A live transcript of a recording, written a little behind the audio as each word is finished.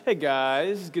Hey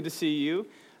guys, good to see you.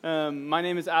 My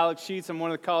name is Alec Sheets. I'm one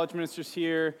of the college ministers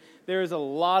here. There is a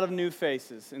lot of new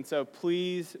faces, and so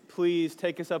please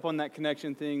take us up on that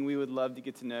connection thing. We would love to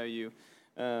get to know you.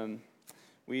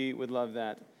 We would love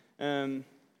that.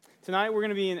 Tonight we're going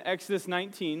to be in Exodus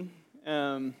 19,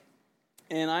 and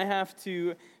I have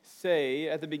to say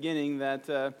at the beginning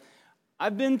that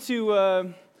I've been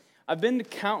to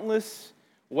countless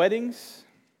weddings.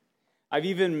 I've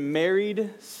even married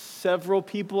several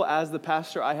people as the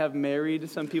pastor. I have married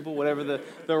some people, whatever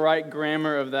the right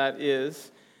grammar of that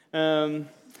is. And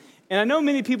I know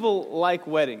many people like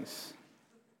weddings.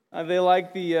 They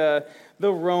like the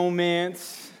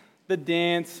romance, the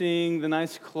dancing, the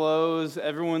nice clothes.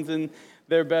 Everyone's in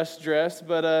their best dress.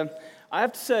 But I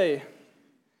have to say,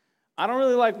 I don't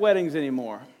really like weddings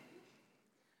anymore.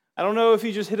 I don't know if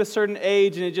you just hit a certain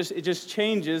age and it just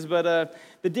changes, but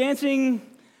the dancing,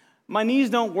 my knees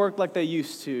don't work like they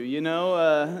used to, you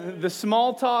know? The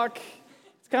small talk,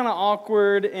 it's kind of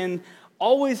awkward, and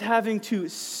always having to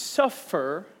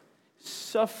suffer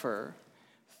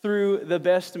through the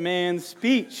best man's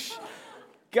speech.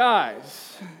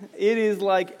 Guys, it is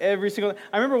like every single...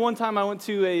 I remember one time I went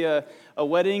to a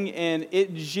wedding, and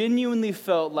it genuinely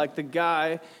felt like the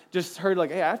guy just heard,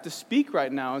 like, hey, I have to speak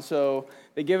right now, and so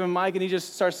they give him a mic, and he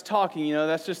just starts talking, you know?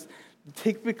 That's just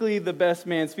typically the best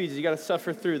man's speeches. You got to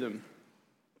suffer through them.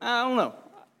 I don't know.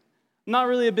 I'm not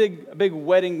really a big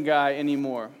wedding guy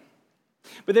anymore.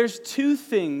 But there's two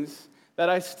things that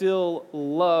I still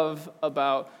love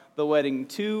about the wedding,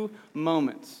 two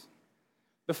moments.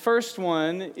 The first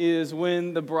one is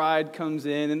when the bride comes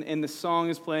in and the song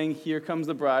is playing, Here Comes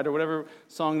the Bride, or whatever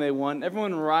song they want.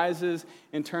 Everyone rises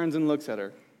and turns and looks at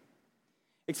her.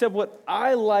 Except what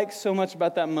I like so much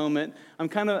about that moment, I'm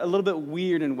kind of a little bit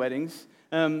weird in weddings.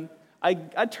 I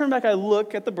turn back, I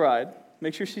look at the bride,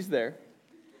 make sure she's there.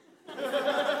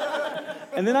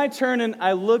 And then I turn and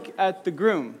I look at the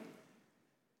groom.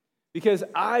 Because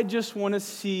I just want to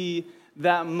see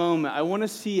that moment. I want to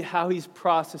see how he's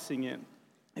processing it.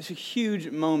 It's a huge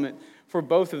moment for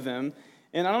both of them.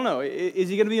 And I don't know, is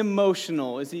he going to be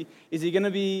emotional? Is he going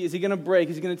to break?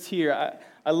 Is he going to tear?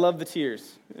 I love the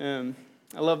tears.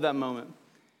 I love that moment.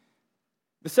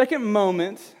 The second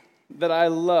moment that I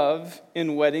love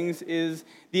in weddings is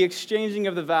the exchanging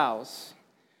of the vows.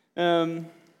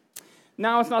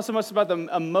 Now it's not so much about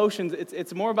the emotions,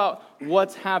 it's more about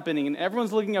what's happening. And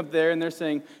everyone's looking up there and they're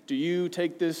saying, do you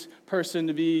take this person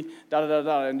to be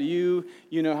da-da-da-da? And do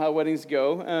you know how weddings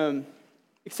go?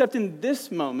 Except in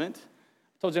this moment,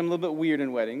 I told you I'm a little bit weird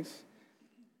in weddings.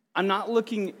 I'm not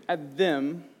looking at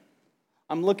them,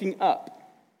 I'm looking up.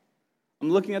 I'm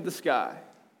looking at the sky.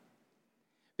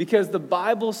 Because the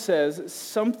Bible says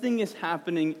something is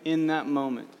happening in that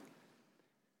moment.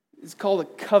 It's called a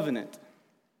covenant.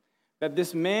 That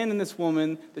this man and this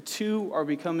woman, the two are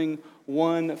becoming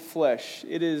one flesh.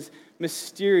 It is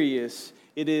mysterious,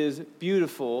 it is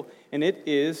beautiful, and it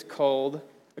is called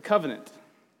a covenant.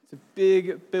 It's a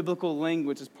big biblical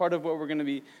language. It's part of what we're going to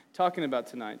be talking about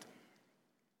tonight.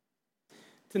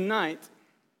 Tonight,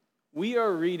 we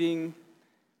are reading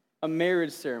a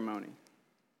marriage ceremony.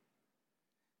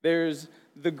 There's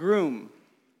the groom,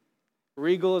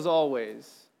 regal as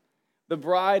always. The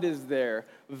bride is there.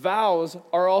 Vows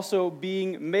are also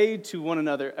being made to one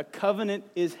another. A covenant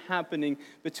is happening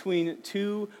between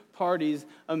two parties,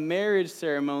 a marriage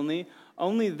ceremony.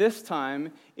 Only this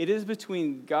time, it is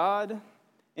between God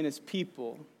and his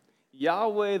people,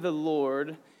 Yahweh the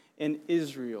Lord and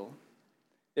Israel.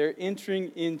 They're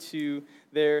entering into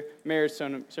their marriage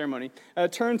ceremony.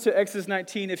 Turn to Exodus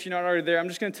 19 if you're not already there. I'm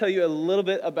just going to tell you a little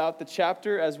bit about the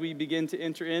chapter as we begin to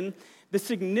enter in. The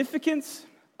significance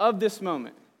of this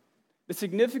moment, the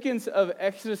significance of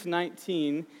Exodus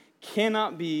 19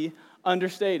 cannot be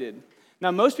understated.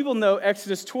 Now, most people know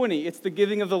Exodus 20. It's the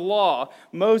giving of the law.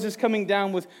 Moses coming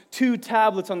down with 2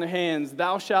 tablets on their hands.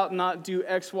 Thou shalt not do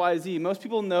X, Y, Z. Most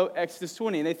people know Exodus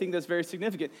 20, and they think that's very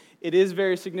significant. It is a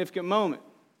very significant moment.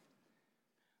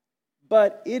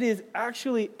 But it is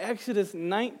actually Exodus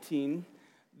 19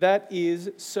 that is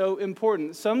so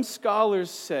important. Some scholars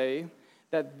say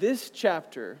that this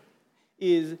chapter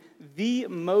is the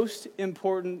most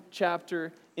important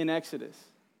chapter in Exodus.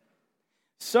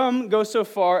 Some go so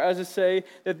far as to say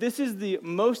that this is the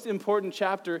most important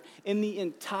chapter in the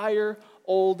entire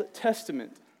Old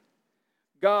Testament.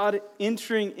 God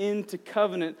entering into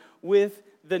covenant with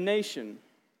the nation.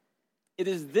 It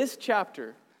is this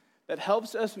chapter that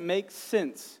helps us make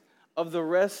sense of the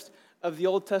rest of the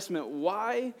Old Testament.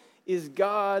 Why is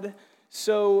God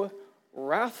so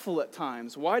wrathful at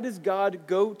times? Why does God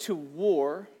go to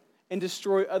war and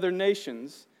destroy other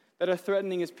nations that are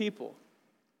threatening his people?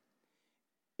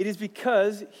 It is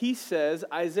because he says,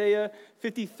 Isaiah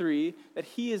 53, that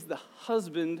he is the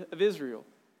husband of Israel.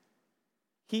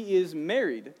 He is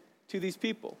married to these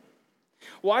people.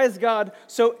 Why is God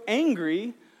so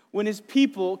angry when his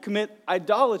people commit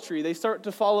idolatry? They start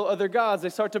to follow other gods. They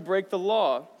start to break the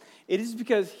law. It is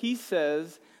because he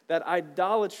says that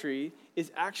idolatry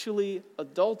is actually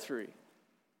adultery,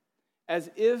 as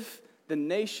if the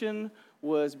nation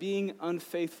was being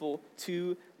unfaithful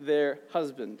to their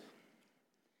husband.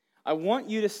 I want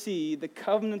you to see the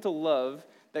covenantal love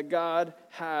that God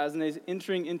has and is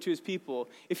entering into his people.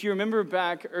 If you remember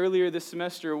back earlier this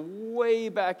semester, way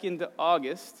back into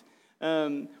August,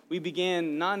 we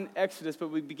began not in Exodus, but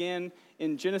we began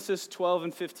in Genesis 12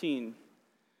 and 15,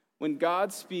 when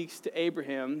God speaks to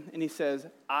Abraham and he says,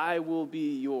 I will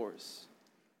be yours.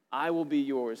 I will be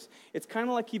yours. It's kind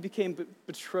of like he became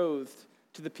betrothed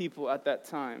to the people at that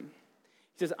time.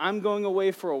 He says, I'm going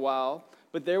away for a while,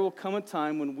 but there will come a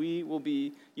time when we will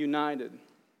be united.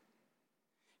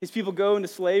 His people go into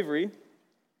slavery,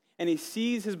 and he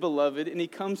sees his beloved, and he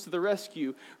comes to the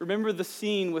rescue. Remember the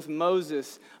scene with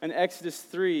Moses in Exodus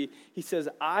 3. He says,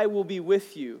 I will be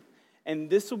with you, and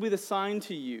this will be the sign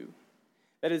to you,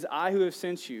 that is I who have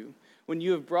sent you. When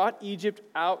you have brought Egypt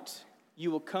out, you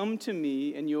will come to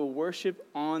me, and you will worship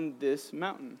on this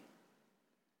mountain.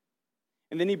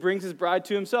 And then he brings his bride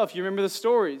to himself. You remember the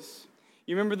stories.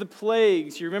 You remember the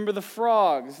plagues. You remember the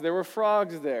frogs. There were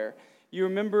frogs there. You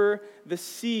remember the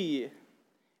sea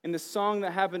and the song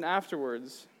that happened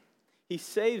afterwards. He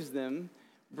saves them,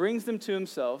 brings them to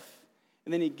himself,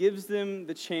 and then he gives them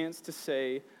the chance to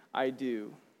say, I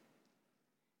do.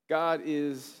 God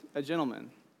is a gentleman.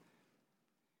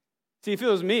 See, if it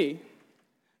was me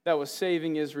that was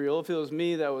saving Israel, if it was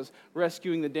me that was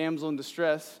rescuing the damsel in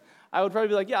distress, I would probably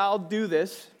be like, yeah, I'll do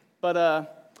this, but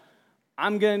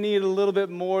I'm going to need a little bit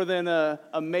more than a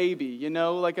maybe, you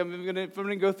know? Like, if I'm going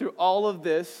to go through all of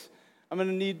this, I'm going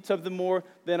to need something more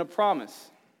than a promise.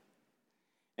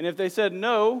 And if they said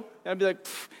no, I'd be like,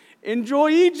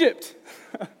 enjoy Egypt.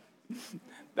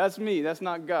 That's me. That's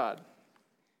not God.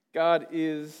 God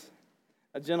is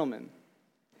a gentleman.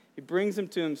 He brings them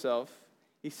to himself.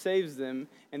 He saves them.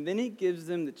 And then he gives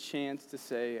them the chance to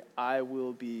say, I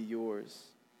will be yours.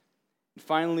 And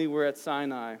finally, we're at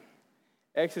Sinai.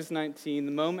 Exodus 19,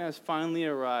 the moment has finally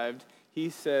arrived. He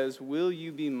says, will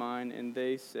you be mine? And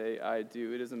they say, I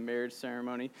do. It is a marriage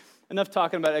ceremony. Enough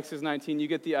talking about Exodus 19. You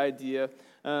get the idea.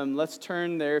 Let's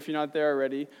turn there if you're not there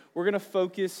already. We're going to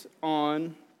focus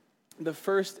on the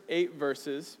first 8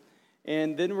 verses.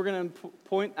 And then we're going to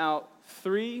point out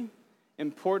 3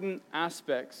 important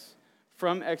aspects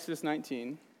from Exodus 19.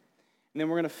 And then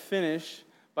we're going to finish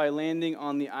by landing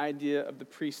on the idea of the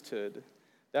priesthood.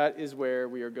 That is where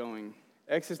we are going.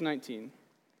 Exodus 19,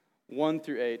 1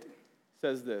 through 8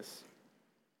 says this.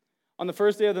 On the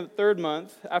first day of the 3rd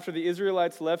month, after the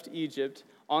Israelites left Egypt,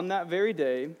 on that very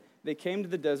day, they came to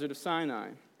the desert of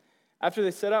Sinai. After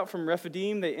they set out from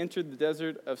Rephidim, they entered the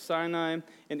desert of Sinai,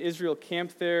 and Israel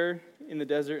camped there in the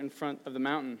desert in front of the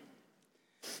mountain.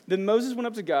 Then Moses went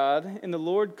up to God, and the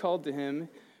Lord called to him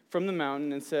from the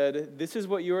mountain and said, this is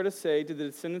what you are to say to the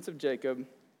descendants of Jacob,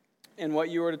 and what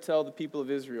you are to tell the people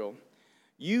of Israel.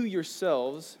 You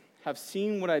yourselves have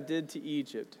seen what I did to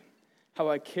Egypt, how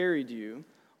I carried you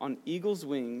on eagle's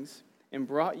wings and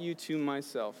brought you to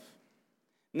myself.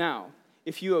 Now,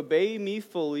 if you obey me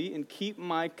fully and keep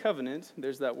my covenant,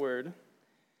 there's that word,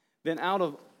 then out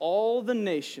of all the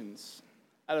nations,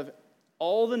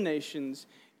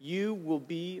 you will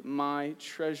be my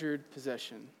treasured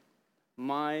possession,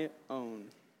 my own.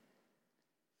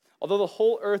 Although the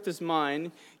whole earth is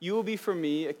mine, you will be for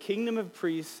me a kingdom of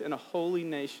priests and a holy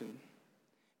nation.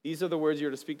 These are the words you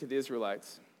are to speak to the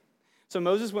Israelites. So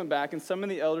Moses went back and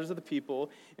summoned the elders of the people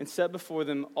and set before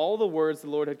them all the words the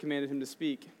Lord had commanded him to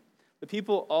speak. The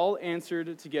people all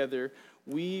answered together,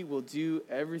 we will do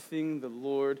everything the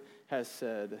Lord has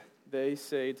said. They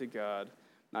say to God,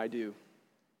 I do.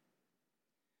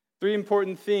 3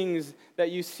 important things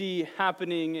that you see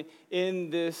happening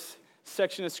in this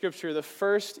section of Scripture. The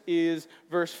first is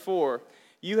verse 4.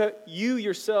 You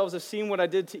yourselves have seen what I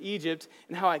did to Egypt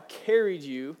and how I carried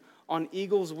you on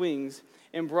eagle's wings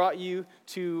and brought you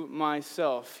to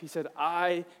myself. He said,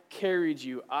 I carried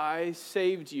you, I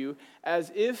saved you,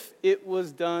 as if it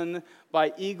was done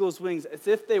by eagle's wings, as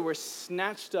if they were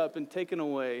snatched up and taken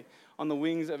away on the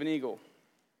wings of an eagle.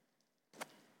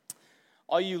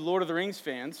 All you Lord of the Rings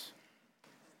fans,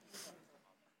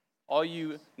 all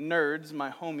you nerds, my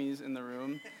homies in the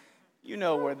room, You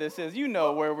know where this is. You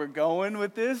know where we're going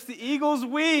with this. The eagle's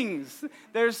wings.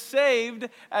 They're saved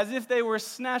as if they were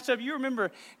snatched up. You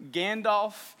remember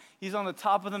Gandalf? He's on the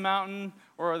top of the mountain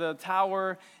or the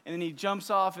tower, and then he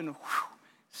jumps off and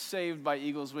saved by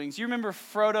eagle's wings. You remember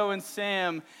Frodo and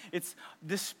Sam? It's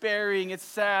despairing. It's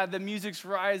sad. The music's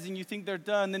rising. You think they're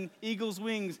done. Then eagle's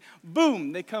wings,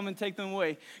 boom, they come and take them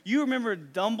away. You remember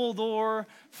Dumbledore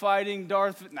fighting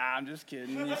Darth? Nah, I'm just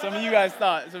kidding. Some of you guys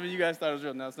thought it was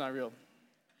real. No, it's not real.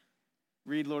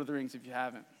 Read Lord of the Rings if you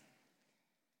haven't.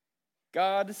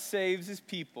 God saves his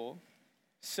people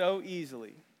so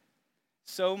easily,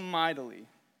 so mightily.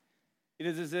 It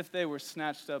is as if they were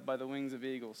snatched up by the wings of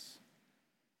eagles.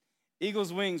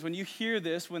 Eagle's wings, when you hear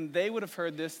this, when they would have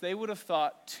heard this, they would have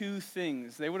thought two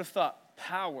things. They would have thought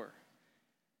power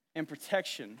and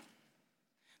protection.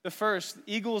 The first,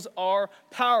 eagles are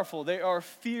powerful. They are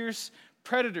fierce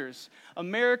predators.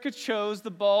 America chose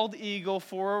the bald eagle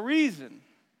for a reason.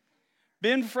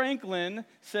 Ben Franklin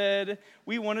said,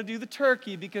 we want to do the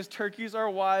turkey because turkeys are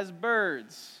wise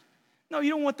birds. No, you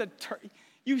don't want the turkey.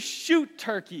 You shoot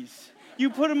turkeys. You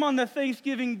put them on the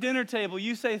Thanksgiving dinner table.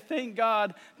 You say, thank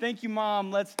God, thank you,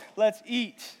 Mom, let's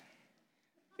eat.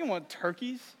 You don't want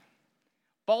turkeys.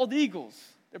 Bald eagles,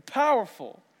 they're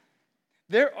powerful.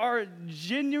 There are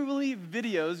genuinely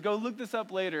videos, go look this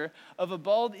up later, of a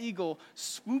bald eagle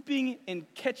swooping and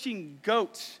catching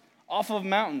goats off of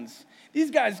mountains. These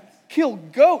guys kill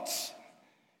goats.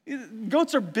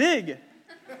 Goats are big,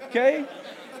 okay?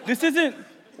 This isn't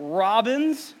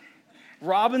robins.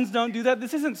 Robins don't do that.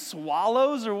 This isn't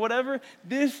swallows or whatever.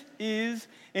 This is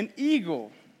an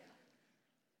eagle.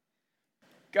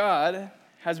 God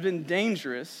has been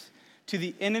dangerous to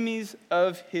the enemies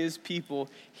of his people.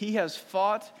 He has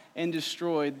fought and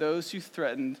destroyed those who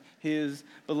threatened his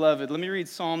beloved. Let me read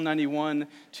Psalm 91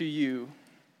 to you.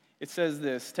 It says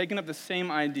this, taking up the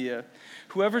same idea,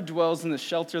 whoever dwells in the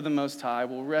shelter of the Most High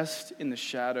will rest in the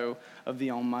shadow of the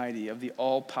Almighty, of the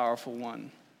all-powerful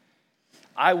one.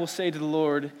 I will say to the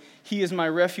Lord, he is my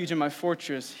refuge and my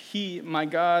fortress, he, my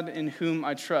God, in whom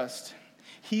I trust.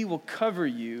 He will cover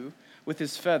you with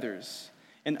his feathers,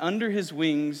 and under his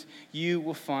wings you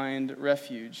will find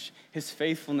refuge. His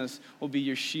faithfulness will be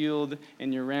your shield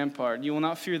and your rampart. You will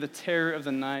not fear the terror of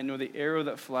the night, nor the arrow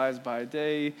that flies by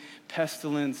day,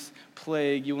 pestilence,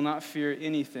 plague. You will not fear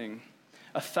anything.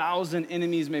 1,000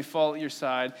 enemies may fall at your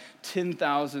side,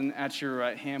 10,000 at your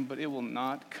right hand, but it will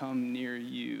not come near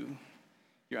you.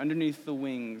 You're underneath the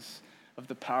wings of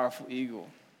the powerful eagle.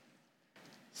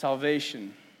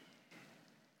 Salvation.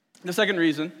 The second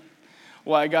reason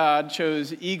why God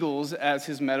chose eagles as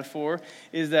his metaphor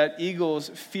is that eagles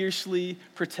fiercely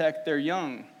protect their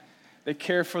young. They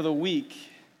care for the weak.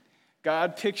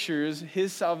 God pictures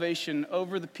his salvation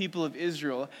over the people of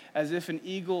Israel as if an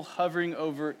eagle hovering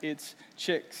over its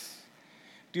chicks.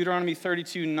 Deuteronomy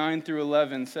 32, 9 through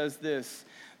 11 says this,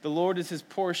 the Lord is his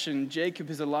portion, Jacob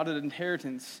his allotted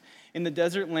inheritance. In the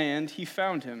desert land he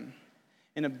found him.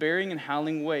 In a bearing and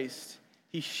howling waste,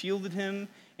 he shielded him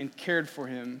and cared for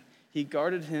him. He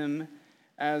guarded him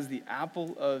as the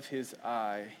apple of his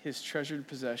eye, his treasured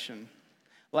possession.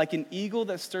 Like an eagle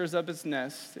that stirs up its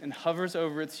nest and hovers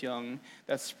over its young,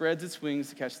 that spreads its wings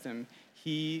to catch them,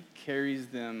 he carries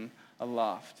them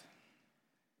aloft.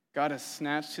 God has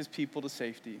snatched his people to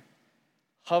safety,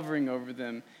 hovering over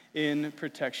them in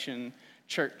protection.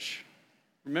 Church,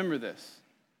 remember this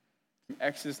from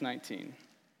Exodus 19,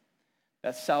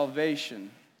 that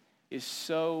salvation is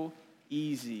so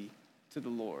easy to the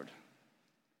Lord.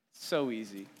 So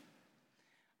easy.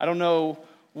 I don't know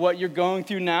what you're going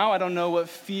through now. I don't know what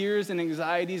fears and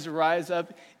anxieties rise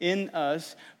up in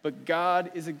us, but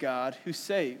God is a God who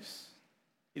saves.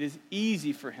 It is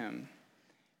easy for him.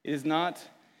 It is not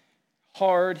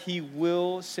hard. He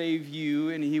will save you,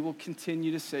 and he will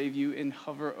continue to save you and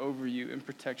hover over you in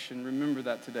protection. Remember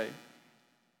that today.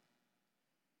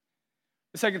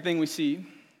 The second thing we see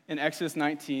in Exodus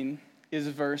 19 is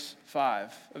verse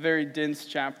 5, a very dense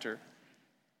chapter.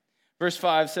 Verse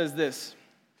 5 says this,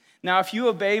 now if you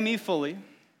obey me fully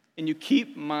and you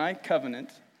keep my covenant,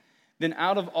 then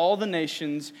out of all the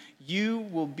nations you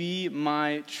will be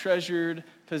my treasured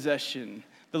possession.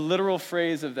 The literal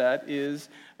phrase of that is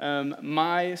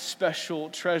my special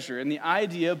treasure. And the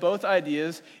idea, both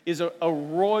ideas, is a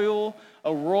royal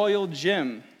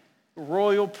gem,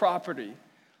 royal property,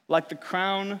 like the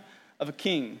crown of a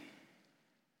king.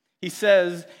 He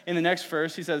says in the next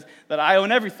verse, he says that I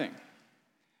own everything.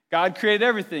 God created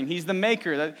everything. He's the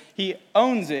maker. That he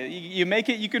owns it. You make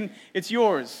it, it's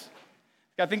yours.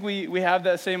 I think we have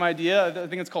that same idea. I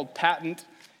think it's called patent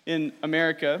in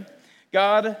America.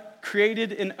 God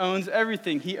created and owns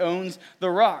everything. He owns the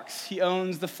rocks. He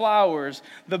owns the flowers,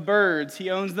 the birds.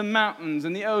 He owns the mountains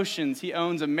and the oceans. He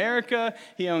owns America.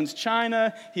 He owns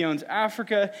China. He owns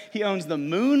Africa. He owns the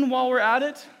moon while we're at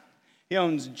it. He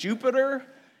owns Jupiter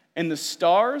and the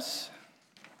stars.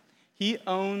 He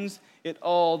owns it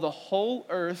all. The whole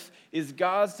earth is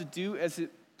God's to do as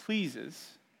it pleases.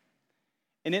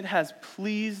 And it has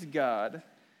pleased God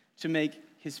to make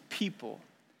his people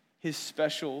his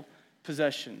special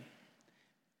possession.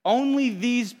 Only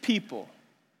these people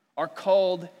are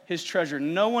called his treasure.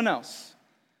 No one else.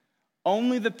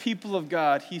 Only the people of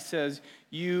God, he says,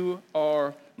 you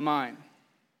are mine.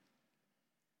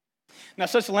 Now,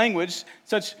 such language,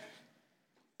 such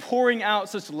pouring out,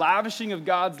 such lavishing of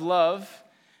God's love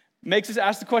makes us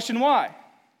ask the question, why?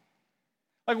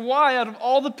 Like, why out of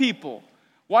all the people,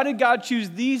 why did God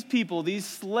choose these people, these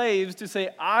slaves, to say,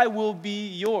 I will be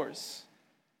yours?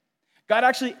 God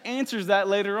actually answers that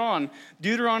later on.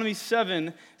 Deuteronomy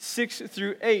 7, 6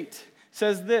 through 8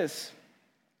 says this,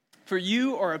 for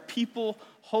you are a people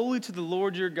holy to the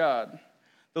Lord your God.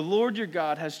 The Lord your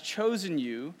God has chosen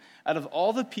you out of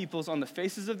all the peoples on the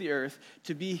faces of the earth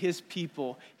to be his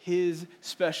people, his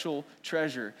special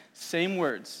treasure. Same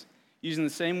words, using the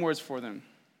same words for them.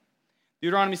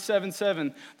 Deuteronomy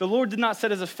 7:7, the Lord did not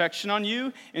set his affection on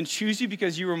you and choose you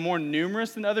because you were more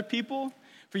numerous than other people,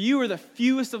 for you are the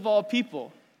fewest of all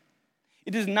people.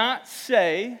 It does not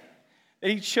say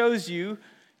that he chose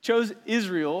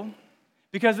Israel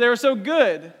because they were so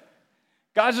good.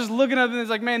 God's just looking at them and he's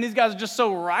like, man, these guys are just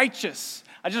so righteous.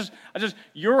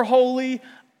 You're holy,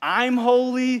 I'm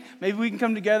holy. Maybe we can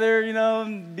come together,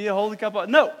 and be a holy couple.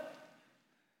 No.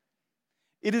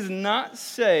 It does not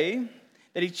say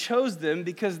that he chose them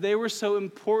because they were so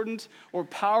important or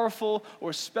powerful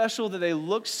or special that they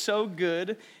looked so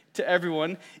good to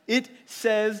everyone. It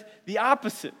says the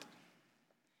opposite.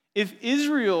 If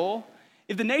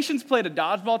the nations played a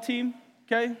dodgeball team,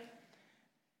 okay,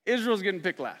 Israel's getting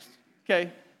picked last, okay?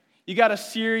 You got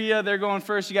Assyria, they're going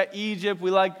first. You got Egypt,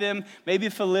 we like them. Maybe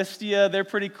Philistia, they're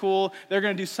pretty cool. They're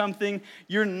going to do something.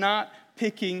 You're not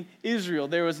picking Israel.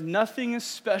 There was nothing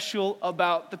special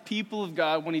about the people of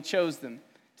God when he chose them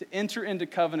to enter into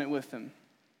covenant with him.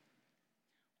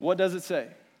 What does it say?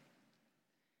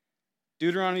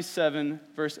 Deuteronomy 7,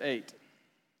 verse 8.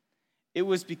 It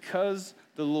was because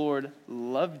the Lord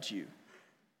loved you.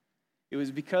 It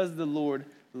was because the Lord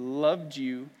loved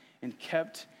you and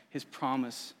kept his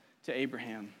promise to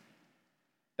Abraham.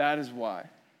 That is why.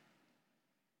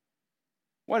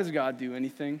 Why does God do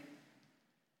anything?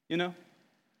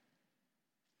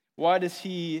 Why does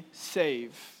he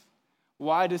save?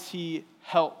 Why does he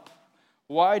help?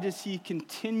 Why does he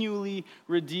continually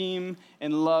redeem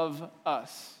and love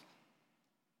us?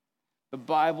 The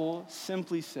Bible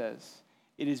simply says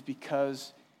it is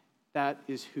because that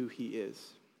is who he is.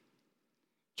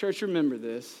 Church, remember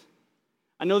this.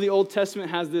 I know the Old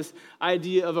Testament has this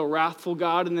idea of a wrathful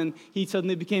God, and then he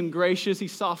suddenly became gracious. He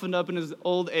softened up in his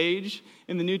old age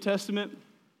in the New Testament.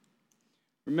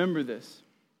 Remember this,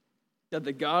 that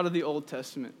the God of the Old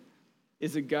Testament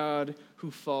is a God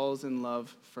who falls in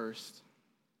love first.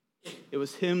 It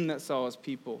was him that saw his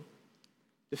people,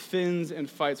 defends and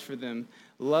fights for them,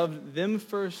 loved them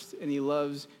first, and he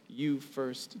loves you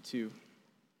first too.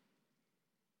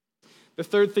 The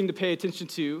third thing to pay attention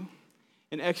to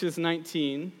in Exodus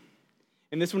 19,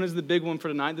 and this one is the big one for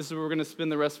tonight, this is what we're going to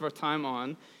spend the rest of our time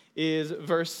on, is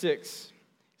verse 6.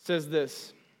 It says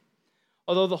this,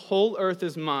 although the whole earth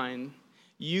is mine,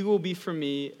 you will be for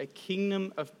me a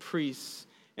kingdom of priests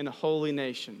and a holy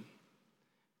nation.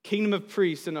 Kingdom of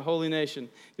priests and a holy nation.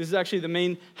 This is actually the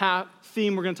main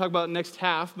theme we're going to talk about next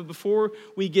half. But before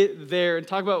we get there and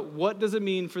talk about what does it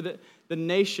mean for the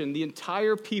nation, the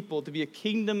entire people, to be a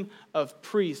kingdom of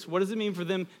priests, what does it mean for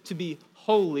them to be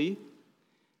holy?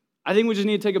 I think we just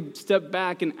need to take a step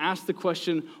back and ask the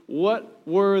question, what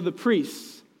were the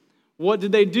priests? What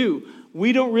did they do?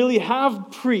 We don't really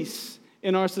have priests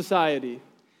in our society.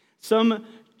 Some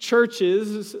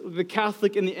churches, the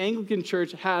Catholic and the Anglican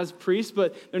Church has priests,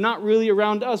 but they're not really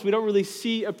around us. We don't really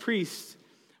see a priest.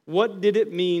 What did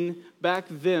it mean back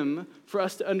then for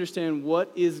us to understand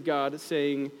what is God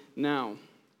saying now?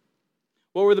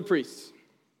 What were the priests?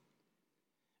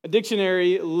 A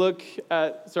dictionary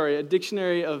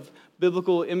of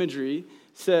biblical imagery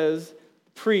says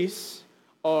priests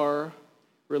are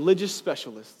religious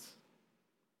specialists,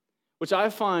 which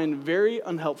I find very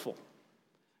unhelpful.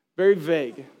 Very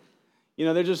vague.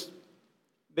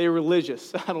 They're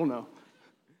religious. I don't know.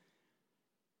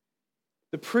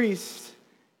 The priests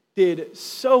did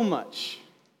so much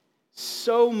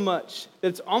so much that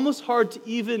it's almost hard to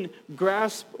even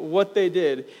grasp what they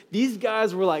did. These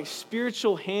guys were like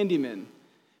spiritual handymen.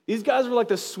 These guys were like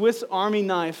the Swiss Army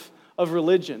knife of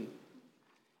religion.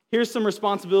 Here's some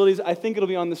responsibilities. I think it'll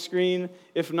be on the screen.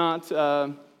 If not,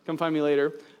 come find me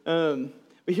later.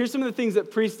 But here's some of the things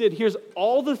that priests did. Here's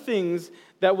all the things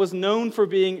that was known for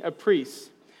being a priest.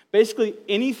 Basically,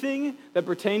 anything that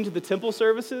pertained to the temple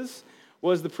services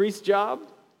was the priest's job.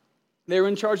 They were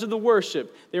in charge of the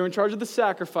worship. They were in charge of the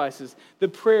sacrifices, the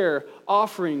prayer,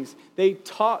 offerings. They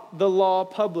taught the law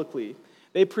publicly.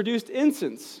 They produced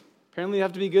incense. Apparently, you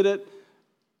have to be good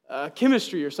at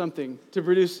chemistry or something to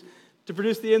produce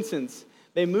the incense.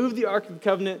 They moved the Ark of the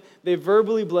Covenant. They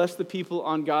verbally blessed the people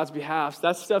on God's behalf.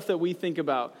 That's stuff that we think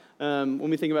about when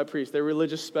we think about priests. They're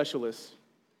religious specialists.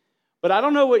 But I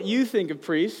don't know what you think of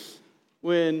priests.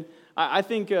 When I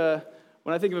think of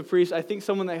a priest, I think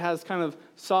someone that has kind of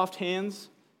soft hands,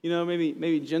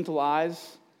 maybe gentle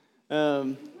eyes,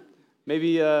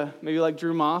 maybe like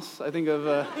Drew Moss. I think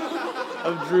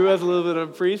of Drew as a little bit of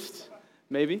a priest,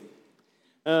 maybe.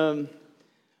 But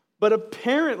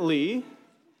apparently,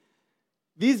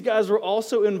 these guys were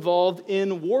also involved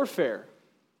in warfare.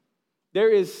 There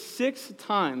is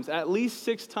at least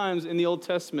six times in the Old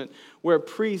Testament where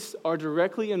priests are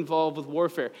directly involved with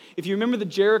warfare. If you remember the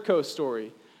Jericho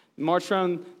story, march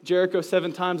around Jericho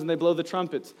 7 times and they blow the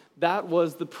trumpets. That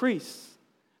was the priests.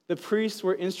 The priests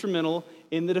were instrumental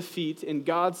in the defeat in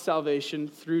God's salvation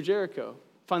through Jericho.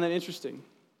 Find that interesting.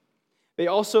 They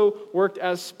also worked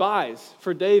as spies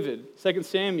for David, 2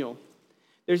 Samuel.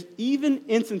 There's even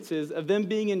instances of them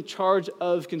being in charge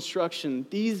of construction.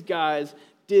 These guys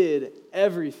did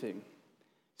everything.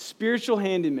 Spiritual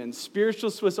handyman,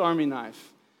 spiritual Swiss Army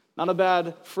knife. Not a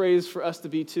bad phrase for us to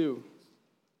be too.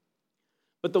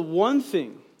 But the one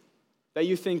thing that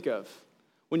you think of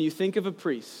when you think of a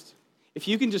priest, if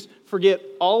you can just forget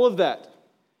all of that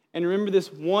and remember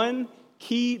this one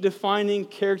key defining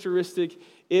characteristic,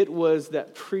 it was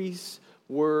that priests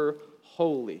were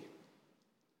holy.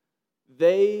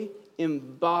 They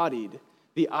embodied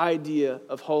the idea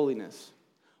of holiness.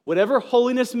 Whatever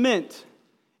holiness meant,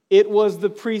 it was the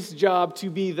priest's job to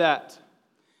be that.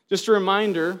 Just a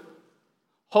reminder,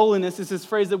 holiness is this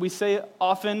phrase that we say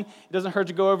often. It doesn't hurt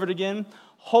to go over it again.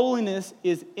 Holiness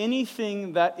is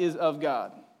anything that is of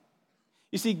God.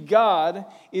 You see, God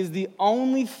is the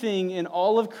only thing in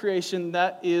all of creation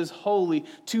that is holy.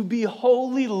 To be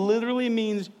holy literally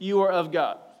means you are of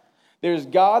God. There's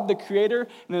God, the creator,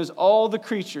 and there's all the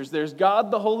creatures. There's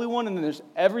God, the Holy One, and then there's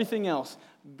everything else.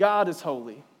 God is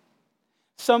holy.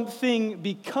 Something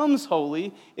becomes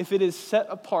holy if it is set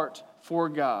apart for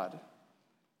God,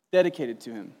 dedicated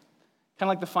to Him. Kind of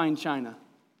like the fine china,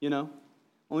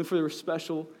 only for their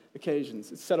special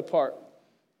occasions. It's set apart.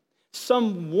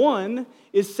 Someone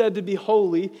is said to be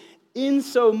holy in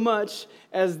so much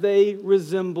as they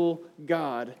resemble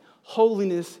God.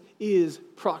 Holiness is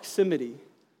proximity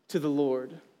to the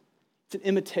Lord. It's an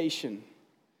imitation.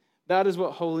 That is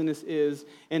what holiness is,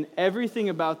 and everything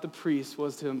about the priests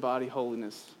was to embody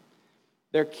holiness.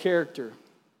 Their character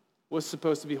was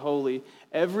supposed to be holy.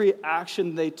 Every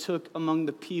action they took among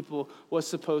the people was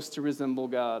supposed to resemble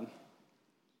God.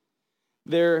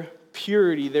 Their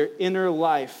purity, their inner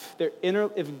life,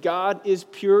 if God is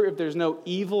pure, if there's no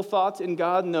evil thoughts in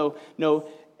God, no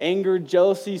anger,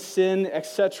 jealousy, sin,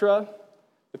 etc.,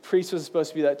 the priest was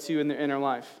supposed to be that too in their inner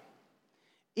life.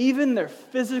 Even their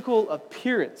physical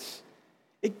appearance.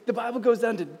 The Bible goes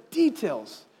down to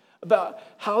details about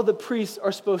how the priests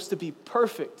are supposed to be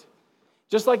perfect.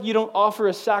 Just like you don't offer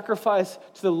a sacrifice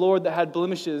to the Lord that had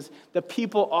blemishes, the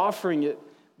people offering it,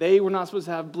 they were not supposed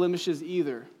to have blemishes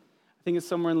either. I think it's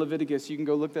somewhere in Leviticus. You can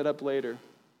go look that up later.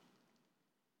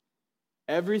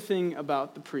 Everything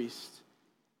about the priest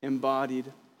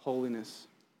embodied holiness.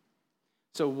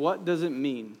 So what does it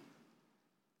mean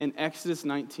in Exodus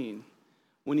 19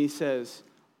 when he says,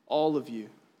 all of you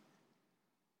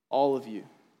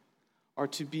are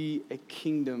to be a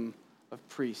kingdom of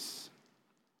priests,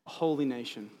 a holy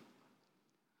nation?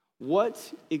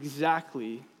 What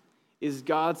exactly is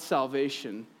God's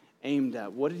salvation aimed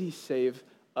at? What did he save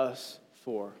us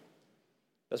for?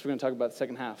 That's what we're going to talk about the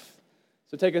second half.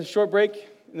 So take a short break,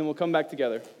 and then we'll come back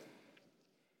together.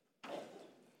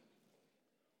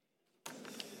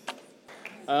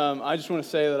 I just want to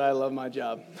say that I love my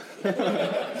job.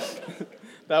 That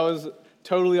was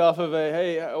totally off of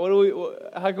hey,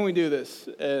 how can we do this?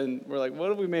 And we're like,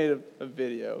 what if we made a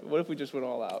video? What if we just went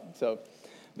all out? So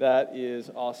that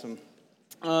is awesome.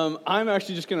 I'm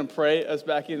actually just going to pray us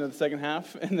back into the second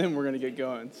half, and then we're going to get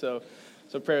going. So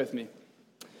pray with me.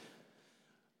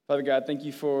 Father God, thank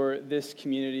you for this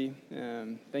community.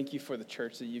 Thank you for the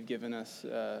church that you've given us.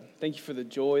 Thank you for the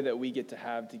joy that we get to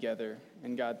have together.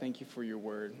 And God, thank you for your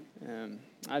word.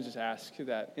 I just ask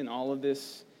that in all of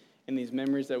this, in these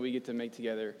memories that we get to make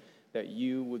together, that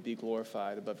you would be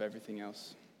glorified above everything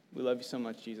else. We love you so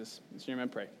much, Jesus. In your name I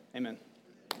pray. Amen.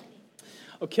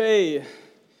 Okay,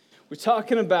 we're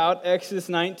talking about Exodus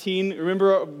 19.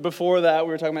 Remember before that,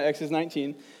 we were talking about Exodus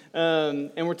 19.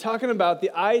 And we're talking about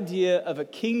the idea of a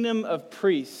kingdom of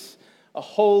priests, a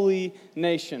holy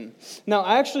nation. Now,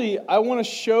 I want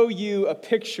to show you a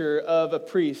picture of a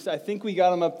priest. I think we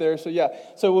got him up there.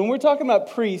 So when we're talking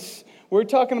about priests, we're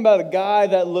talking about a guy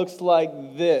that looks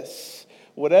like this.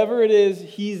 Whatever it is,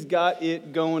 he's got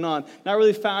it going on. Not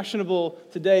really fashionable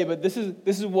today, but this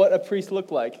is what a priest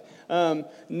looked like.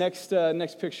 Next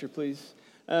picture, please.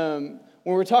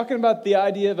 When we're talking about the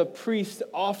idea of a priest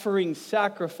offering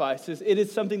sacrifices, it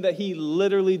is something that he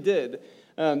literally did.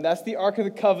 That's the Ark of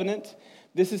the Covenant.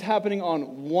 This is happening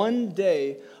on one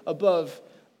day above,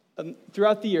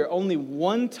 throughout the year. Only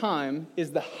one time is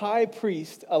the high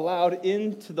priest allowed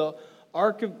into the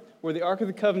Ark of, where the Ark of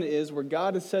the Covenant is, where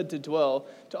God is said to dwell,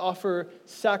 to offer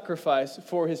sacrifice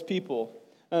for his people.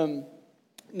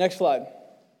 Next slide.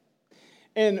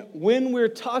 And when we're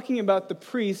talking about the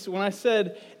priest, when I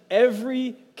said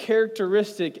every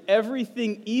characteristic,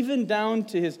 everything, even down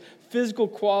to his physical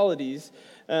qualities,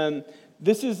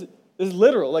 this is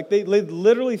literal. Like they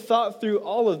literally thought through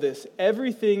all of this.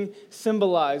 Everything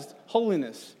symbolized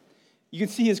holiness. You can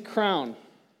see his crown.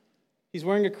 He's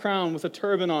wearing a crown with a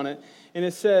turban on it. And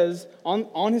it says,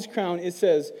 on his crown, it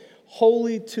says,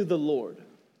 "Holy to the Lord,"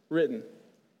 written.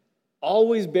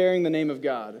 Always bearing the name of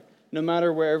God, no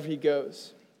matter wherever he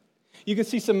goes. You can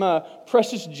see some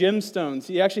precious gemstones.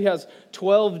 He actually has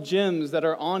 12 gems that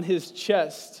are on his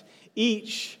chest,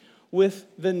 each with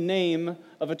the name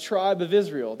of a tribe of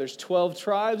Israel. There's 12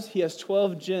 tribes. He has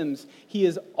 12 gems. He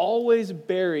is always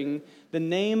bearing the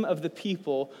name of the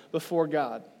people before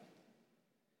God.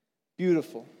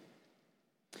 Beautiful.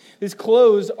 His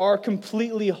clothes are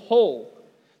completely whole.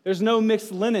 There's no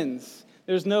mixed linens.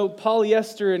 There's no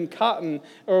polyester and cotton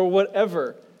or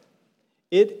whatever.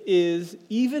 It is,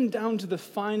 even down to the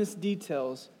finest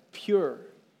details, pure,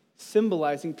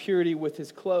 symbolizing purity with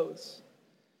his clothes.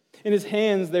 In his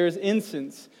hands there is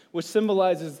incense, which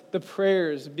symbolizes the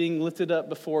prayers being lifted up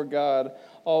before God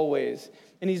always.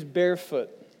 And he's barefoot,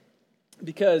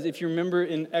 because if you remember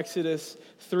in Exodus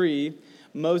 3,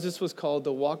 Moses was called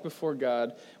to walk before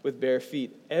God with bare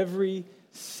feet. Every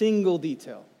single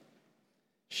detail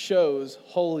shows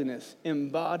holiness,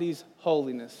 embodies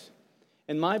holiness.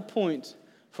 And my point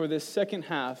for this second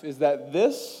half is that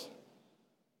this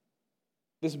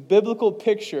biblical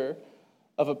picture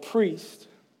of a priest,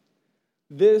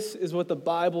 this is what the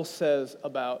Bible says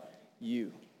about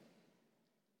you.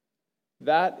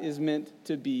 That is meant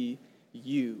to be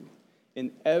you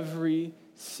in every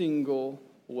single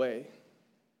way.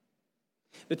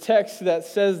 The text that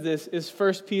says this is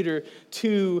 1 Peter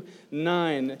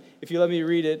 2:9. If you let me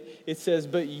read it, it says,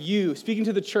 "But you," speaking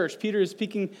to the church, Peter is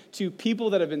speaking to people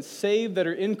that have been saved, that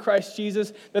are in Christ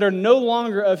Jesus, that are no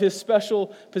longer of his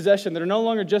special possession, that are no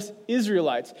longer just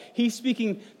Israelites. He's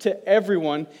speaking to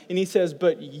everyone, and he says,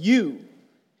 "But you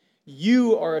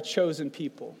are a chosen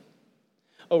people,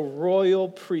 a royal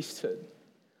priesthood,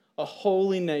 a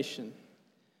holy nation,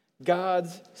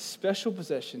 God's special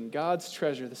possession, God's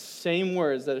treasure," the same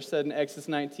words that are said in Exodus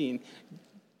 19.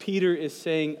 Peter is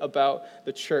saying about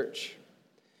the church,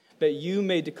 "that you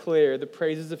may declare the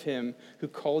praises of him who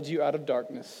called you out of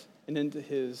darkness and into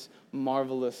his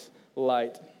marvelous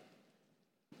light."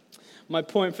 My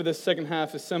point for this second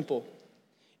half is simple.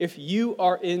 If you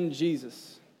are in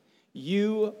Jesus,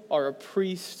 you are a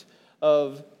priest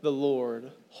of the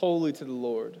Lord, holy to the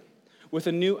Lord, with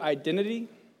a new identity,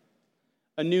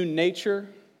 a new nature,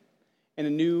 and a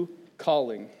new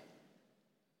calling.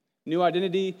 New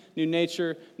identity, new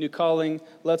nature, new calling.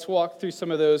 Let's walk through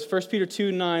some of those. 1 Peter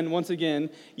 2:9, once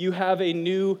again, you have a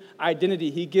new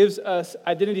identity. He gives us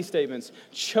identity statements.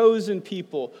 Chosen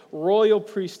people, royal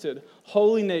priesthood,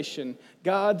 holy nation,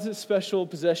 God's special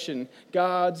possession,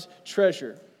 God's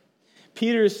treasure.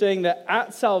 Peter is saying that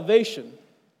at salvation,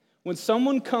 when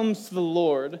someone comes to the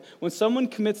Lord, when someone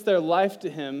commits their life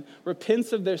to him,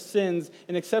 repents of their sins,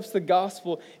 and accepts the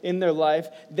gospel in their life,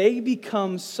 they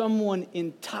become someone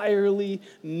entirely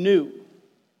new.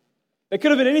 They could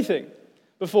have been anything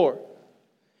before.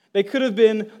 They could have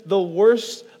been the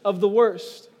worst of the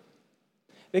worst.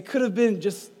 They could have been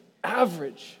just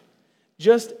average.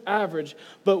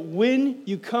 But when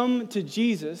you come to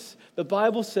Jesus, the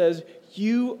Bible says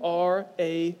you are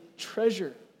a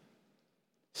treasure.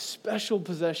 special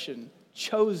possession,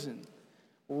 chosen,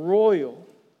 royal.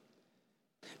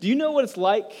 Do you know what it's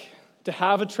like to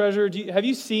have a treasure? Have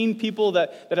you seen people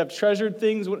that have treasured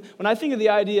things? When I think of the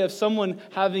idea of someone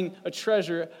having a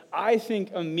treasure, I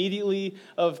think immediately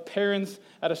of parents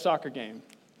at a soccer game.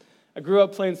 I grew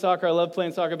up playing soccer. I love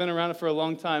playing soccer. I've been around it for a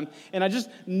long time. And I just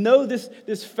know this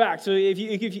fact. So if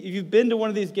you've been to one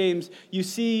of these games, you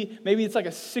see maybe it's like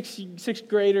a sixth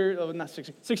grader, oh, not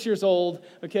 6 years old,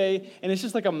 okay? And it's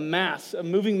just like a mass, a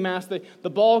moving mass. The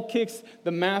ball kicks,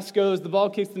 the mass goes, the ball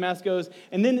kicks, the mass goes.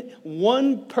 And then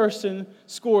one person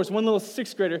scores, one little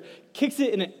sixth grader, kicks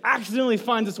it, and it accidentally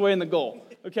finds its way in the goal,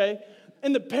 okay?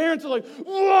 And the parents are like,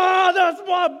 "Wow, that's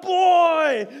my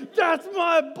boy! That's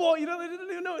my boy!" You know, they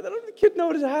didn't even know. The kid know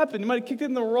what had happened. He might have kicked it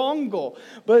in the wrong goal.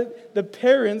 But the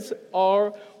parents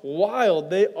are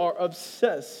wild. They are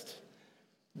obsessed.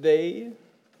 They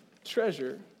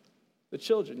treasure the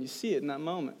children. You see it in that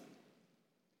moment.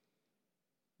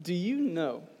 Do you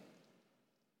know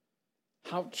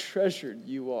how treasured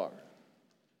you are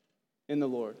in the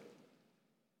Lord?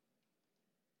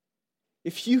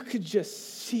 If you could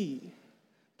just see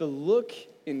the look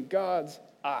in God's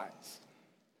eyes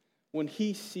when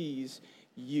he sees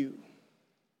you,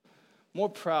 more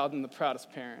proud than the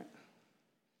proudest parent.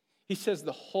 He says,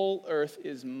 the whole earth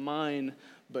is mine,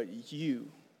 but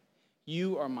you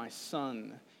are my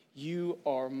son. You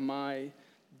are my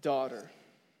daughter.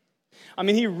 I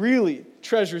mean, he really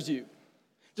treasures you.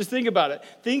 Just think about it.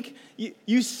 Think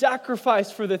you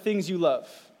sacrifice for the things you love.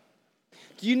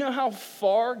 Do you know how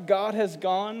far God has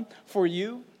gone for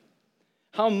you?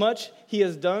 How much he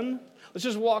has done? Let's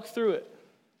just walk through it.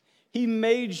 He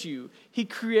made you. He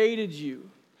created you.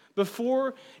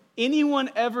 Before anyone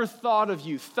ever thought of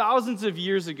you, thousands of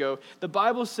years ago, the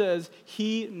Bible says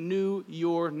he knew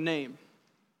your name.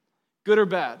 Good or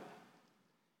bad.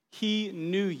 He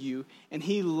knew you, and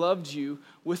he loved you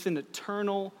with an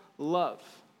eternal love.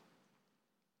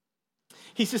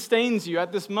 He sustains you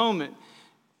at this moment.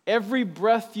 Every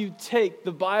breath you take,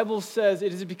 the Bible says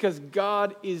it is because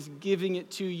God is giving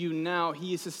it to you now.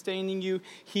 He is sustaining you.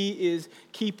 He is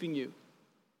keeping you.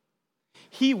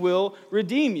 He will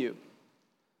redeem you.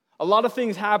 A lot of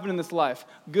things happen in this life,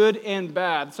 good and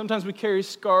bad. Sometimes we carry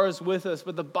scars with us,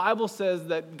 but the Bible says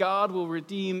that God will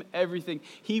redeem everything.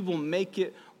 He will make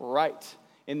it right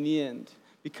in the end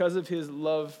because of his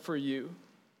love for you.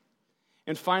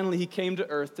 And finally, he came to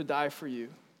earth to die for you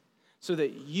so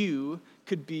that you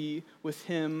could be with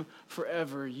him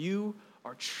forever. You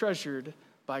are treasured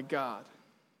by God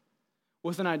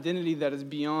with an identity that is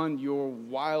beyond your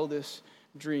wildest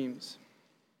dreams.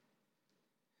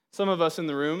 Some of us in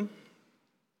the room,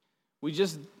 we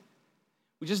just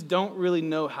don't really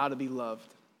know how to be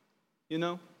loved, you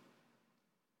know?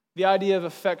 The idea of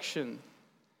affection,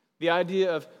 the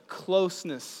idea of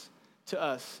closeness to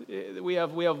us. We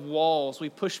have walls. We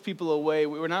push people away.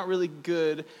 We're not really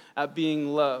good at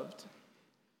being loved.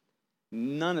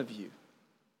 None of you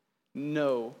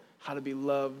know how to be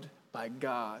loved by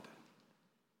God.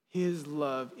 His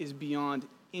love is beyond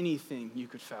anything you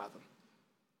could fathom.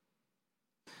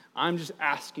 I'm just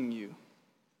asking you,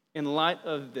 in light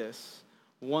of this,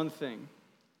 one thing.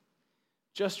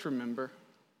 Just remember,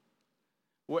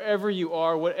 wherever you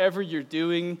are, whatever you're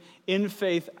doing, in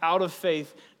faith, out of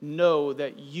faith, know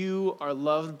that you are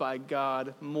loved by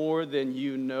God more than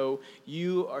you know.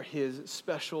 You are his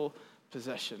special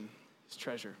possession, his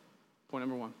treasure. Point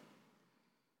number one.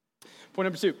 Point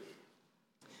number two.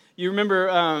 You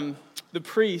remember the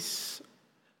priests,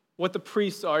 what the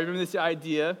priests are. You remember this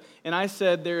idea? And I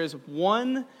said there is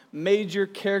one major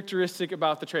characteristic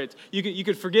about the trades. You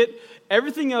could forget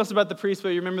everything else about the priests, but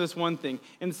you remember this one thing,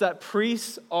 and it's that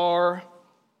priests are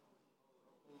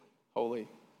holy.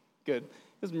 Good.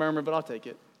 There's murmur, but I'll take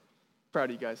it. Proud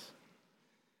of you guys.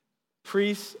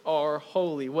 Priests are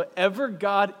holy. Whatever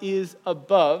God is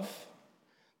above,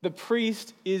 the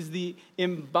priest is the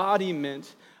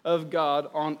embodiment of God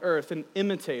on earth, an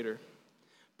imitator.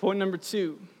 Point number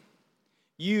two.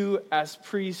 You, as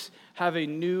priests, have a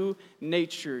new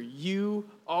nature. You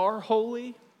are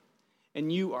holy,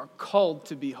 and you are called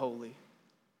to be holy.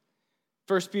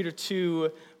 1 Peter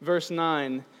 2, verse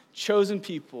 9, chosen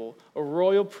people, a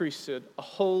royal priesthood, a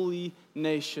holy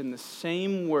nation. The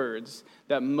same words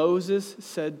that Moses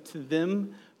said to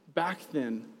them back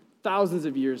then, thousands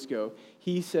of years ago,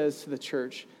 he says to the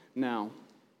church now.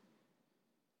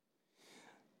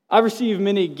 I've received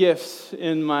many gifts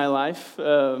in my life,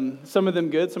 some of them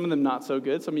good, some of them not so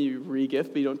good. Some of you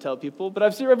re-gift, but you don't tell people. But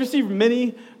I've received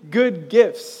many good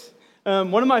gifts.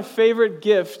 One of my favorite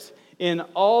gifts in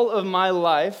all of my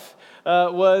life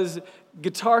was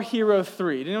Guitar Hero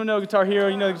 3. Did anyone know Guitar Hero?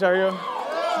 You know Guitar Hero?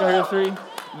 Guitar Hero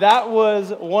 3. That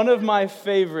was one of my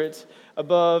favorites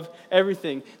above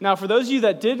everything. Now, for those of you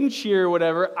that didn't cheer or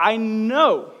whatever, I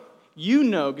know you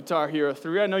know Guitar Hero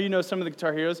 3. I know you know some of the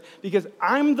Guitar Heroes because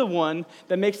I'm the one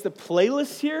that makes the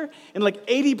playlist here, and like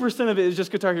 80% of it is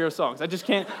just Guitar Hero songs. I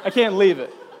can't leave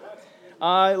it.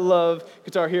 I love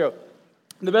Guitar Hero.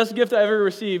 The best gift I ever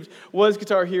received was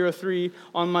Guitar Hero 3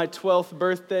 on my 12th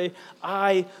birthday.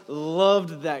 I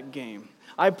loved that game.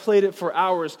 I played it for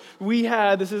hours.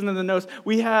 This isn't in the notes,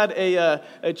 we had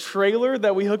a trailer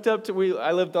that we hooked up to.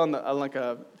 I lived on like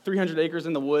 300 acres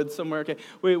in the woods somewhere. Okay,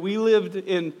 we lived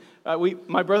in,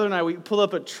 my brother and I, we pulled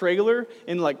up a trailer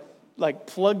and like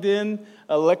plugged in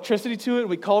electricity to it.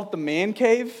 We called it the man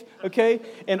cave, okay?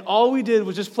 And all we did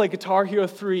was just play Guitar Hero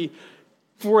 3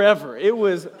 forever. It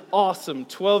was awesome.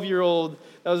 12-year-old,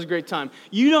 that was a great time.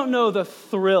 You don't know the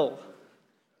thrill,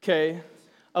 okay,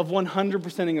 of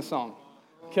 100%ing a song.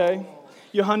 Okay,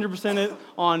 you 100% it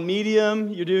on medium.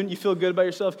 You feel good about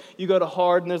yourself. You go to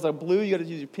hard, and there's like blue. You got to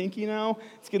use your pinky now.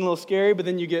 It's getting a little scary, but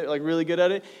then you get like really good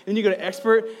at it. And then you go to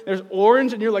expert. There's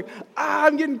orange, and you're like,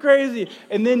 I'm getting crazy.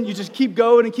 And then you just keep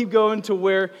going to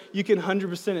where you can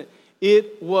 100% it.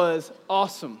 It was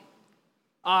awesome.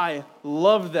 I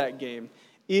loved that game.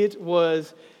 It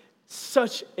was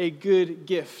such a good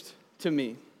gift to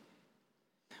me.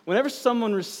 Whenever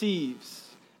someone receives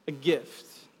a gift,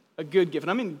 a good gift, and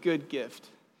I mean good gift,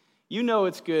 you know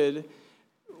it's good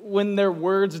when their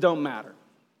words don't matter.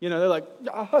 You know, they're like,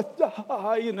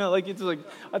 like it's like,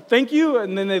 thank you,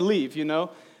 and then they leave, you know.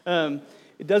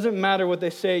 It doesn't matter what they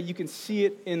say. You can see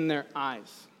it in their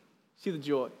eyes. See the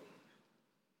joy.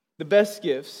 The best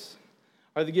gifts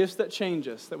are the gifts that change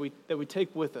us, that we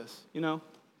take with us, you know.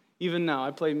 Even now, I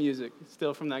play music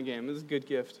still from that game. This is a good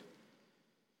gift.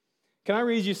 Can I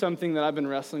read you something that I've been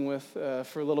wrestling with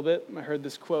for a little bit? I heard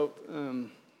this quote,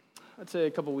 I'd say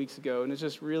a couple weeks ago, and it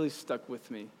just really stuck with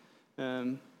me.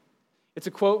 It's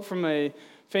a quote from a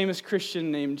famous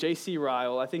Christian named J.C.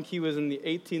 Ryle. I think he was in the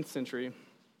 18th century.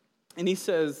 And he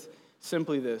says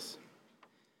simply this: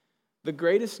 "The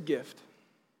greatest gift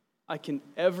I can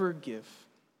ever give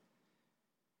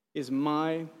is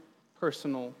my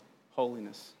personal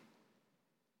holiness."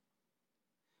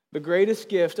 The greatest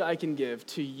gift I can give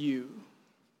to you,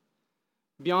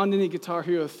 beyond any Guitar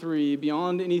Hero 3,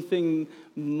 beyond anything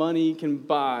money can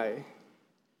buy,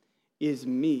 is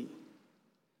me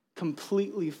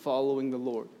completely following the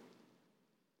Lord.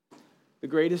 The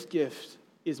greatest gift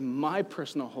is my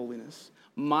personal holiness,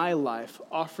 my life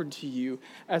offered to you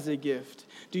as a gift.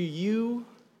 Do you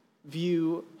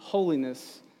view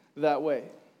holiness that way?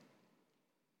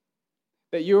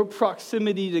 That your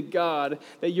proximity to God,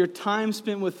 that your time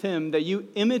spent with Him, that you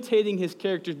imitating His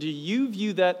character, do you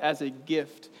view that as a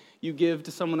gift you give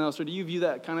to someone else, or do you view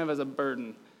that kind of as a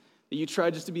burden? That you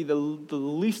try just to be the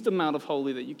least amount of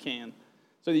holy that you can,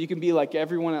 so that you can be like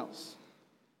everyone else?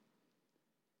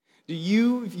 Do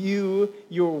you view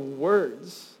your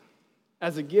words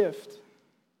as a gift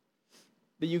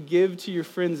that you give to your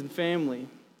friends and family?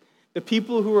 The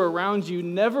people who are around you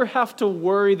never have to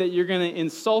worry that you're going to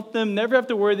insult them, never have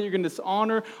to worry that you're going to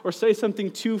dishonor or say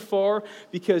something too far,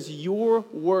 because your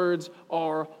words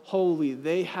are holy.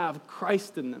 They have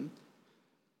Christ in them.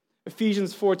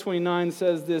 Ephesians 4:29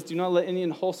 says this: "Do not let any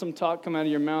unwholesome talk come out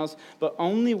of your mouths, but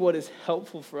only what is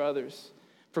helpful for others,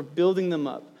 for building them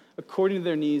up, according to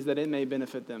their needs, that it may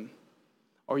benefit them."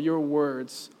 Are your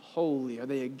words holy? Are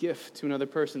they a gift to another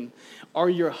person? Are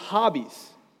your hobbies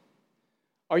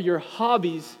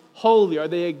holy? Are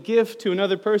they a gift to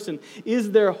another person?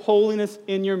 Is there holiness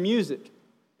in your music?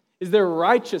 Is there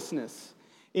righteousness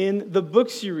in the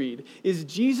books you read? Is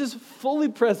Jesus fully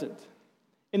present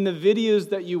in the videos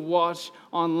that you watch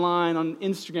online, on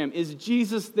Instagram? Is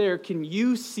Jesus there? Can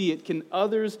you see it? Can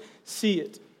others see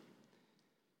it?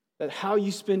 That how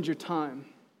you spend your time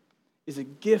is a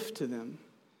gift to them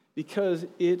because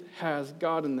it has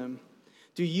God in them.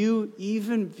 Do you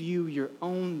even view your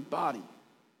own body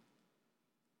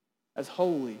as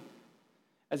holy,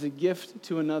 as a gift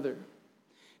to another?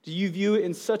 Do you view it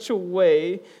in such a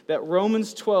way that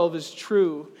Romans 12 is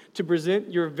true, to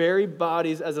present your very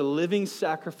bodies as a living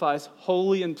sacrifice,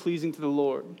 holy and pleasing to the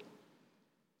Lord?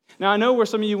 Now, I know where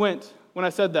some of you went when I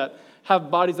said that,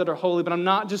 have bodies that are holy, but I'm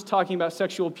not just talking about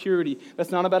sexual purity. That's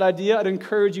not a bad idea. I'd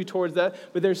encourage you towards that,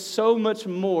 but there's so much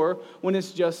more when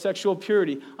it's just sexual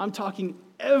purity. I'm talking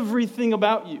everything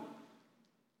about you.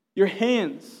 Your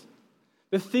hands,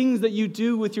 the things that you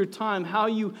do with your time, how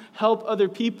you help other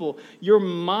people, your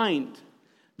mind,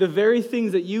 the very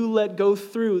things that you let go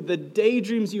through, the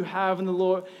daydreams you have in the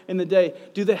Lord in the day,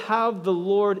 do they have the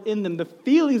Lord in them? The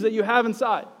feelings that you have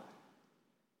inside.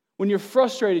 When you're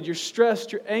frustrated, you're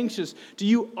stressed, you're anxious, do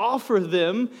you offer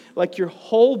them, like your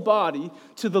whole body,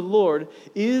 to the Lord?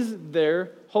 Is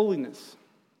there holiness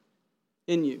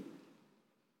in you?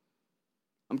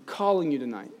 I'm calling you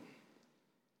tonight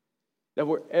that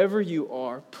wherever you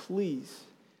are, please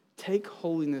take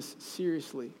holiness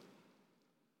seriously.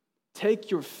 Take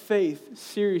your faith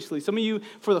seriously. Some of you,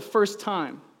 for the first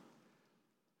time,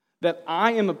 that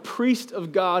I am a priest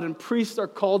of God, and priests are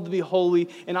called to be holy,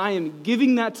 and I am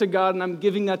giving that to God, and I'm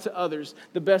giving that to others,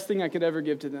 the best thing I could ever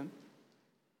give to them.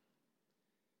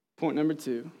 Point number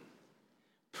 2,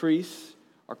 priests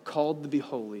are called to be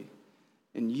holy,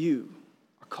 and you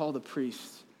are called a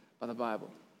priest by the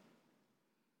Bible.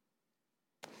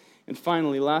 And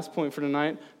finally, last point for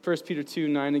tonight, 1 Peter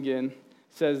 2:9 again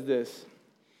says this: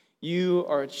 you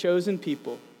are a chosen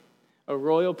people, a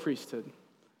royal priesthood,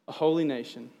 a holy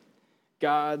nation,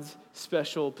 God's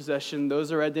special possession.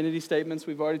 Those are identity statements.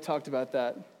 We've already talked about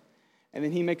that. And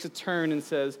then he makes a turn and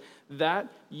says, that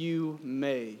you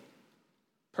may,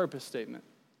 purpose statement,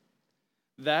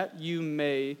 that you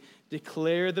may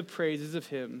declare the praises of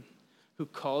him who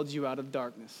called you out of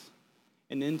darkness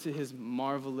and into his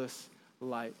marvelous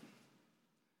light.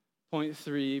 Point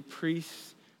 3,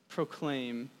 priests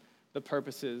proclaim the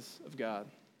purposes of God.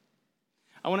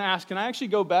 I want to ask, can I actually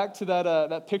go back to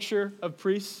that picture of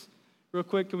priests real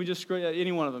quick? Can we just scroll?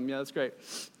 Any one of them? Yeah, that's great.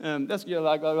 I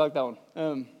like that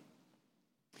one.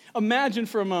 Imagine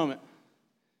for a moment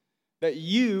that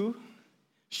you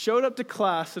showed up to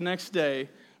class the next day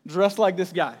dressed like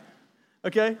this guy,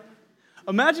 okay?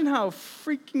 Imagine how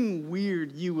freaking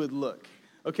weird you would look.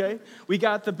 Okay, we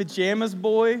got the pajamas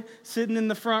boy sitting in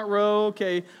the front row.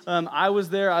 Okay, I was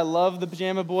there. I love the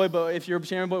pajama boy, but if you're a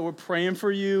pajama boy, we're praying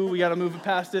for you. We got to move it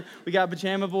past it. We got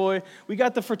pajama boy. We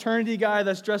got the fraternity guy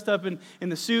that's dressed up in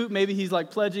the suit. Maybe he's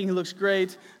like pledging. He looks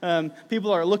great.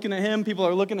 People are looking at him. People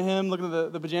are looking at him, looking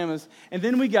at the pajamas. And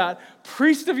then we got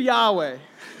priest of Yahweh.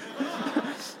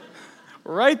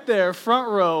 Right there, front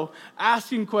row,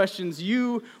 asking questions.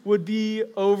 You would be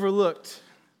overlooked.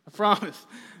 I promise.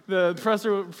 The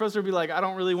professor would be like, I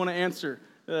don't really want to answer.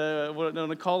 I want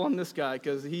to call on this guy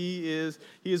because he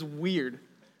is weird,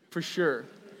 for sure.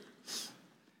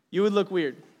 You would look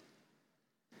weird.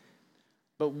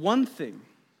 But one thing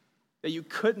that you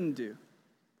couldn't do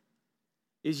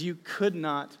is you could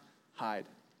not hide.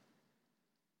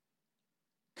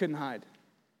 Couldn't hide.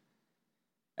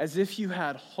 As if you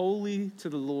had holy to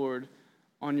the Lord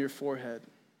on your forehead.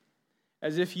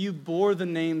 As if you bore the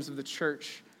names of the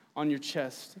church on your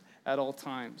chest at all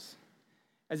times.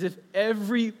 As if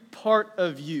every part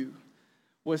of you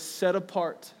was set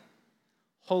apart,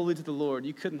 holy to the Lord.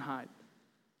 You couldn't hide.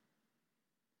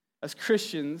 As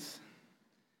Christians,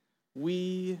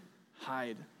 we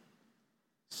hide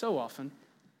so often.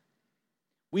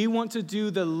 We want to do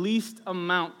the least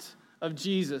amount of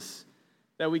Jesus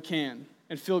that we can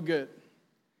and feel good.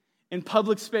 In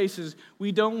public spaces,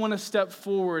 we don't want to step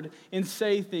forward and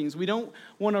say things. We don't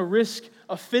want to risk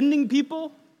offending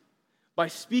people by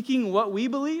speaking what we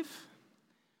believe.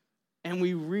 And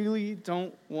we really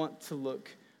don't want to look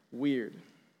weird.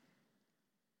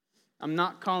 I'm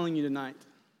not calling you tonight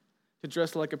to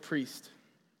dress like a priest.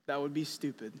 That would be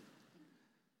stupid.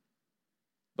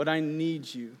 But I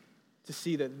need you to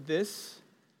see that this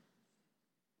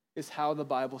is how the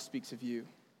Bible speaks of you.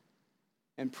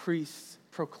 And priests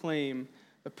proclaim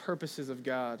the purposes of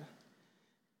God.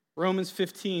 Romans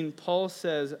 15, Paul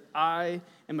says, I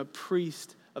am a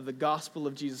priest of the gospel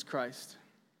of Jesus Christ.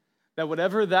 That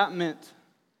whatever that meant,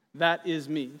 that is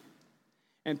me.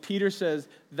 And Peter says,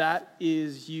 that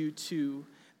is you too,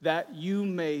 that you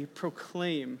may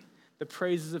proclaim the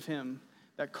praises of him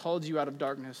that called you out of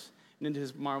darkness and into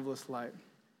his marvelous light.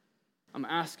 I'm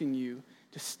asking you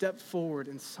to step forward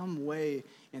in some way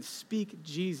and speak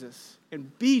Jesus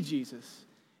and be Jesus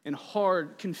in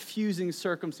hard, confusing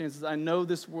circumstances. I know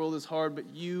this world is hard, but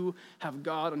you have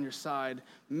God on your side,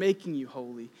 making you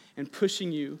holy and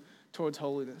pushing you towards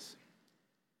holiness.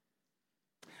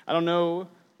 I don't know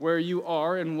where you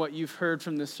are and what you've heard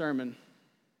from this sermon.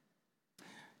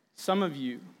 Some of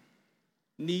you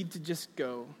need to just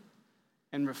go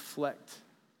and reflect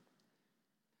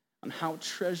on how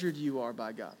treasured you are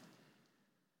by God.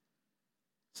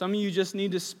 Some of you just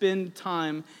need to spend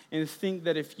time and think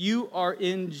that if you are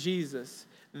in Jesus,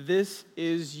 this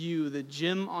is you, the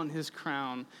gem on his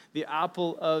crown, the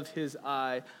apple of his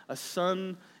eye, a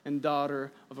son and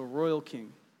daughter of a royal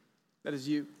king. That is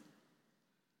you.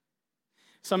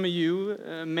 Some of you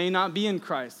may not be in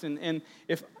Christ, and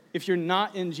if you're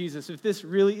not in Jesus, if this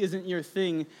really isn't your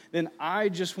thing, then I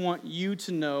just want you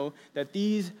to know that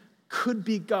these could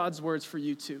be God's words for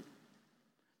you too.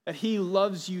 That he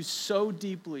loves you so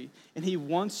deeply, and he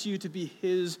wants you to be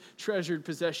his treasured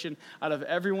possession out of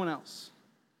everyone else.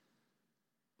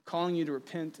 Calling you to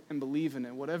repent and believe in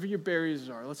it. Whatever your barriers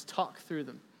are, let's talk through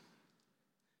them.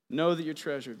 Know that you're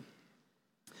treasured.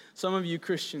 Some of you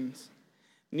Christians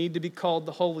need to be called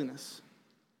to holiness.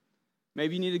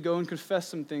 Maybe you need to go and confess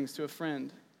some things to a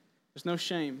friend. There's no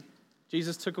shame.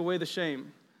 Jesus took away the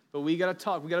shame. But we got to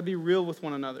talk. We got to be real with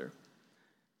one another.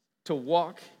 To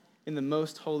walk in the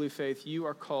most holy faith, you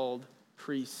are called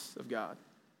priests of God.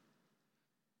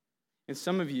 And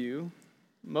some of you,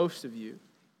 most of you,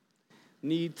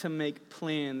 need to make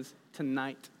plans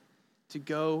tonight to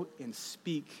go and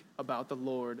speak about the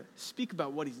Lord. Speak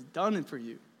about what he's done for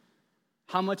you.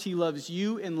 How much he loves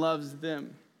you and loves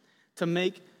them. To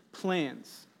make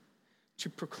plans to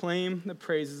proclaim the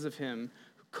praises of him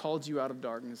who called you out of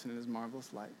darkness into his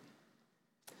marvelous light.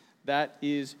 That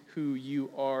is who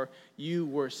you are. You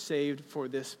were saved for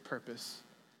this purpose,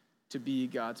 to be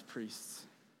God's priests.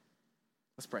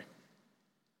 Let's pray.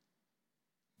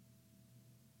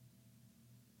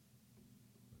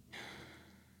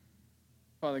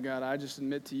 Father God, I just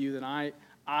admit to you that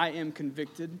I am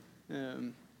convicted.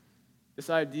 This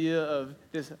idea of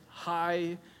this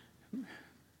high,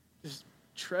 this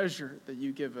treasure that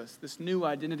you give us, this new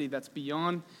identity that's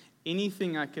beyond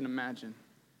anything I can imagine.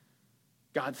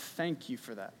 God, thank you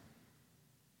for that.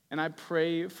 And I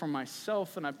pray for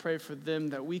myself and I pray for them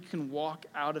that we can walk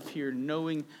out of here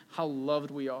knowing how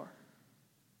loved we are.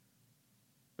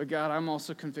 But God, I'm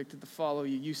also convicted to follow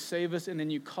you. You save us and then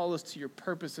you call us to your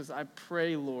purposes. I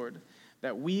pray, Lord,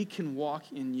 that we can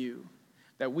walk in you,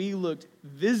 that we looked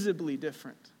visibly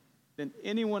different than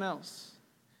anyone else,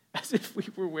 as if we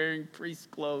were wearing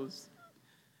priest clothes.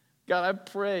 God, I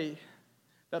pray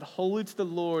that holy to the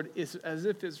Lord is as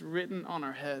if it's written on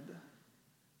our head.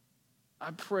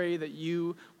 I pray that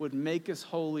you would make us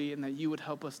holy and that you would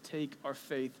help us take our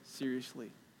faith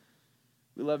seriously.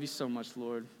 We love you so much,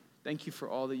 Lord. Thank you for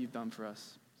all that you've done for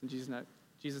us. In Jesus'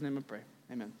 name I pray.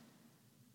 Amen.